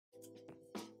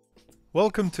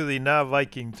Welcome to the NAV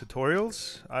Viking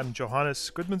tutorials. I'm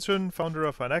Johannes Gudmundsson, founder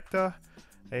of Anecta,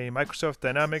 a Microsoft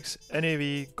Dynamics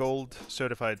NAV Gold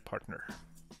certified partner.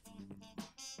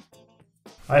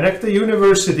 Anecta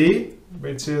University,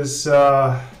 which is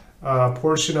a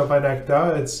portion of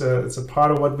Anecta, it's a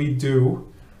part of what we do,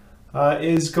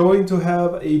 is going to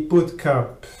have a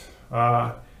bootcamp.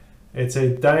 It's a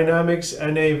Dynamics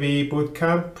NAV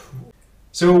bootcamp.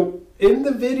 So in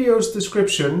the video's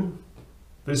description,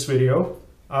 this video,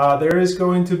 there is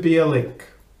going to be a link.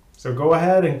 So go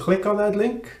ahead and click on that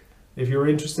link if you're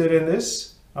interested in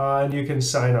this, and you can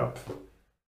sign up.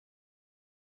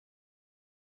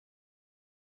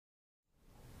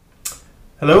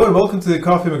 Hello and welcome to the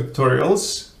Coffee Mug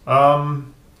tutorials.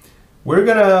 We're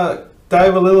gonna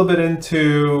dive a little bit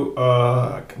into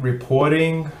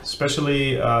reporting,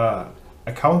 especially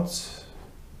account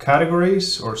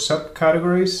categories or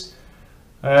subcategories.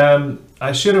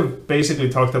 I should have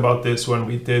basically talked about this when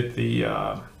we did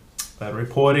the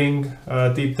reporting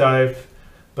deep dive,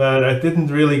 but I didn't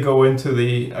really go into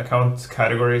the account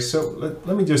categories. So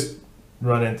let me just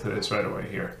run into this right away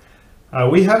here.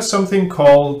 We have something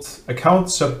called account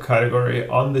subcategory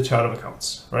on the chart of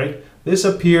accounts, right? This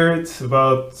appeared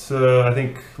about, I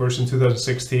think, version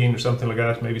 2016 or something like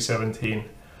that, maybe 17.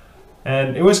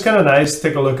 And it was kind of nice to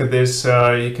take a look at this.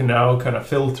 You can now kind of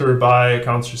filter by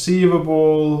accounts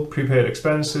receivable, prepaid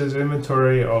expenses,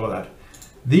 inventory, all of that.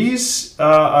 These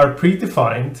are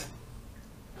predefined.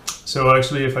 So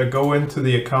actually, if I go into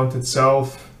the account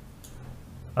itself,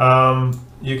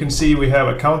 you can see we have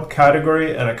account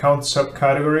category and account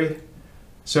subcategory.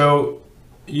 So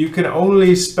you can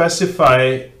only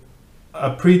specify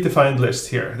a predefined list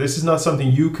here. This is not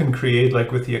something you can create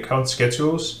like with the account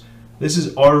schedules. This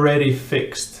is already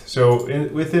fixed. So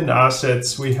within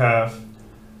assets, we have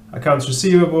accounts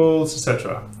receivables,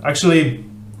 etc. Actually,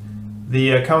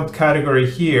 the account category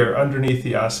here underneath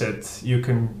the asset, you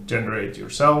can generate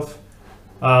yourself.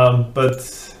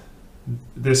 But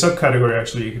the subcategory,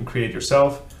 actually, you can create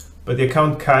yourself. But the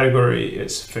account category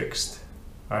is fixed.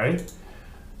 All right.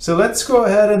 So let's go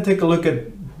ahead and take a look at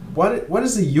what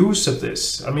is the use of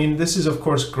this? I mean, this is of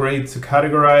course great to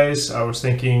categorize. I was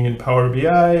thinking in Power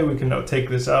BI, we can now take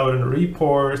this out in a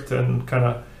report and kind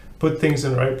of put things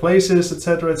in the right places,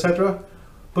 etc., etc.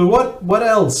 But what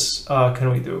else can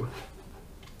we do?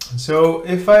 So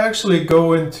if I actually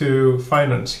go into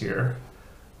finance here,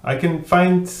 I can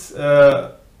find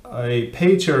a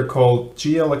page here called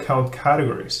GL Account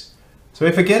Categories. So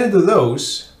if I get into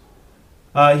those,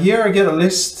 here I get a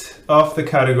list of the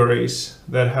categories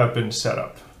that have been set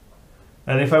up.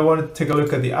 And if I want to take a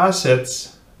look at the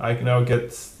assets, I can now get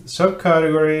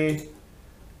subcategory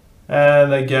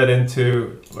and I get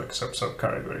into like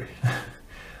subcategory.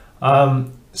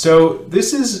 So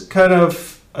this is kind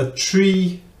of a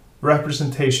tree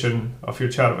representation of your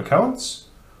chart of accounts,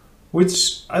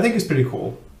 which I think is pretty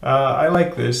cool. I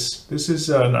like this. This is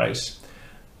nice.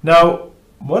 Now,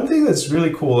 one thing that's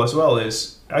really cool as well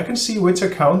is I can see which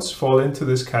accounts fall into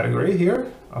this category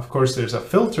here. Of course, there's a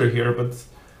filter here, but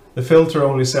the filter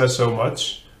only says so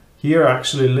much. Here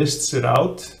actually lists it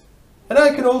out. And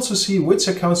I can also see which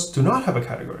accounts do not have a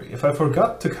category. If I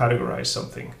forgot to categorize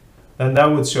something, then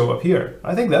that would show up here.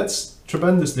 I think that's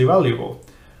tremendously valuable.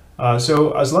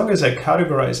 So as long as I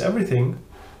categorize everything,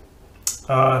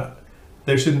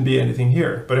 there shouldn't be anything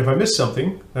here. But if I miss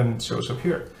something, then it shows up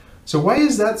here. So why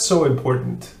is that so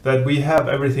important that we have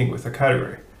everything with a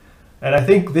category? And I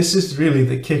think this is really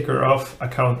the kicker of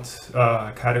account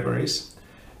categories.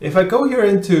 If I go here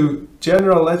into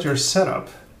General Ledger Setup,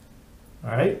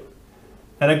 all right,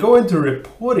 and I go into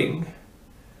reporting,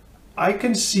 I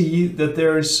can see that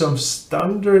there is some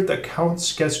standard account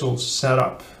schedules set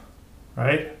up,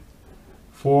 right?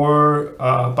 For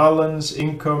balance,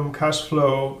 income, cash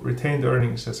flow, retained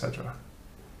earnings, etc.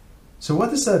 So what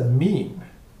does that mean?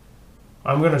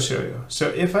 I'm going to show you. So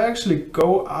if I actually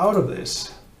go out of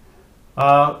this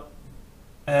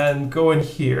and go in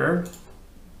here,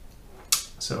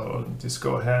 so just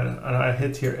go ahead and I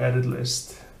hit here edit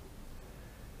list.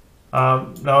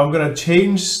 Now I'm going to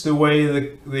change the way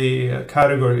the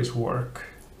categories work.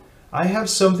 I have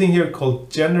something here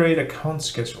called generate account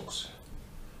schedules.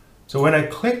 So when I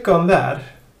click on that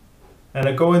and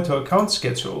I go into account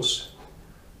schedules,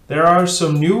 there are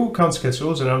some new account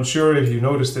schedules, and I'm sure if you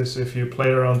notice this, if you play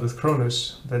around with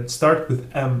Cronus, that start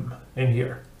with M in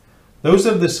here. Those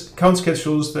are the account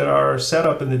schedules that are set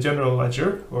up in the General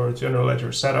Ledger or General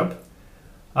Ledger Setup,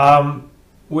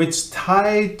 which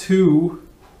tie to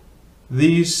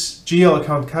these GL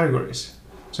account categories.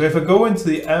 So if I go into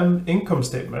the M income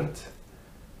statement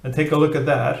and take a look at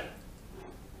that,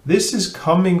 this is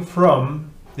coming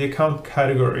from the account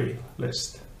category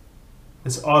list.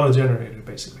 It's auto-generated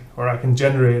basically, or I can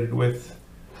generate it with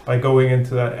by going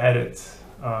into that edit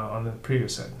on the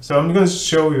previous set. So I'm going to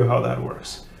show you how that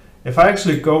works. If I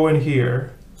actually go in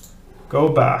here, go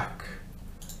back,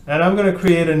 and I'm going to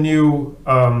create a new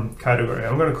category.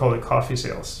 I'm going to call it coffee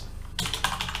sales.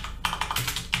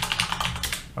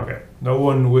 Okay, no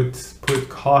one would put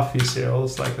coffee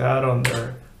sales like that on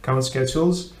their account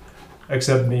schedules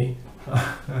except me,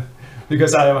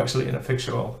 because I am actually in a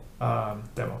fictional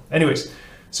demo. Anyways,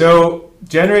 so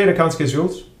generate account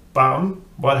schedules, bam,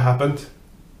 what happened?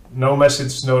 No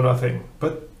message, no nothing,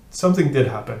 but something did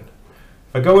happen.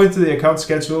 If I go into the account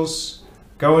schedules,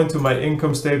 go into my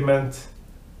income statement,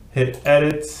 hit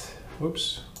edit,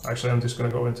 whoops, actually I'm just gonna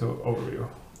go into overview,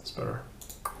 it's better.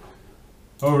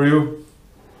 Overview,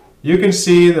 you can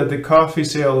see that the coffee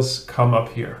sales come up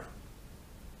here,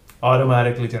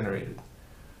 automatically generated.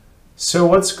 So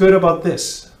what's good about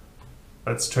this?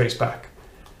 Let's trace back.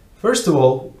 First of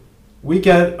all, we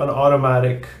get an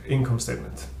automatic income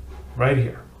statement right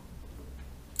here.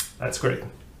 That's great.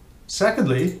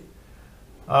 Secondly,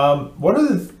 one of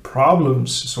the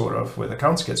problems sort of with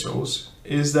account schedules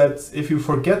is that if you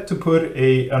forget to put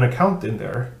an account in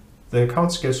there, the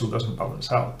account schedule doesn't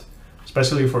balance out,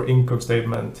 especially for income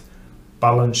statement,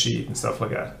 balance sheet and stuff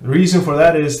like that. The reason for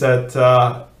that is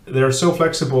that they're so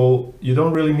flexible, you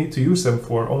don't really need to use them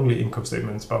for only income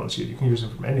statements, balance sheet. You can use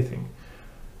them from anything.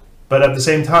 But at the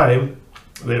same time,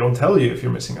 they don't tell you if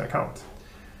you're missing an account.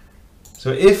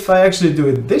 So if I actually do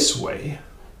it this way,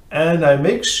 and I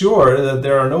make sure that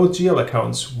there are no GL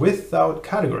accounts without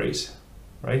categories,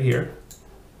 right here,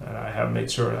 and I have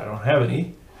made sure I don't have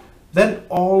any, then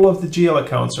all of the GL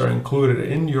accounts are included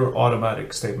in your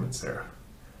automatic statements there.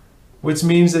 Which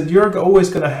means that you're always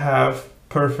going to have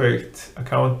perfect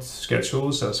account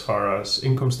schedules as far as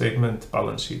income statement,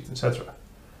 balance sheet, etc.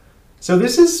 So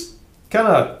this is kind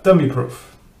of dummy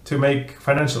proof to make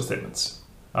financial statements.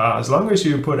 As long as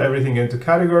you put everything into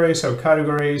categories,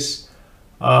 subcategories,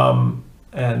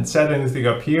 and set anything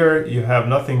up here, you have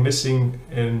nothing missing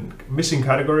in missing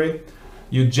category.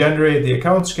 You generate the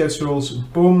account schedules,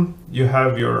 boom, you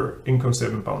have your income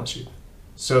statement, balance sheet.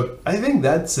 So I think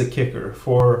that's the kicker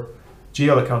for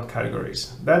GL account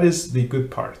categories. That is the good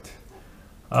part.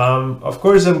 Of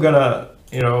course, I'm gonna,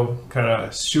 kind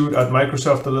of shoot at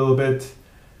Microsoft a little bit.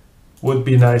 Would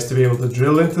be nice to be able to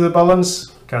drill into the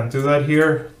balance. Can't do that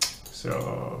here.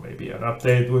 So maybe an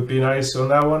update would be nice on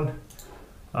that one.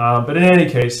 But in any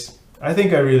case, I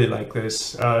think I really like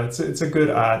this. It's a good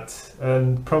ad,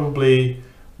 and probably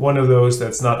one of those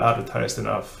that's not advertised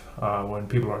enough when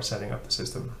people are setting up the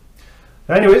system.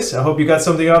 Anyways, I hope you got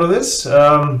something out of this.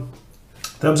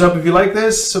 Thumbs up if you like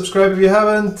this, subscribe if you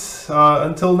haven't.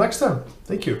 Until next time,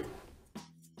 thank you.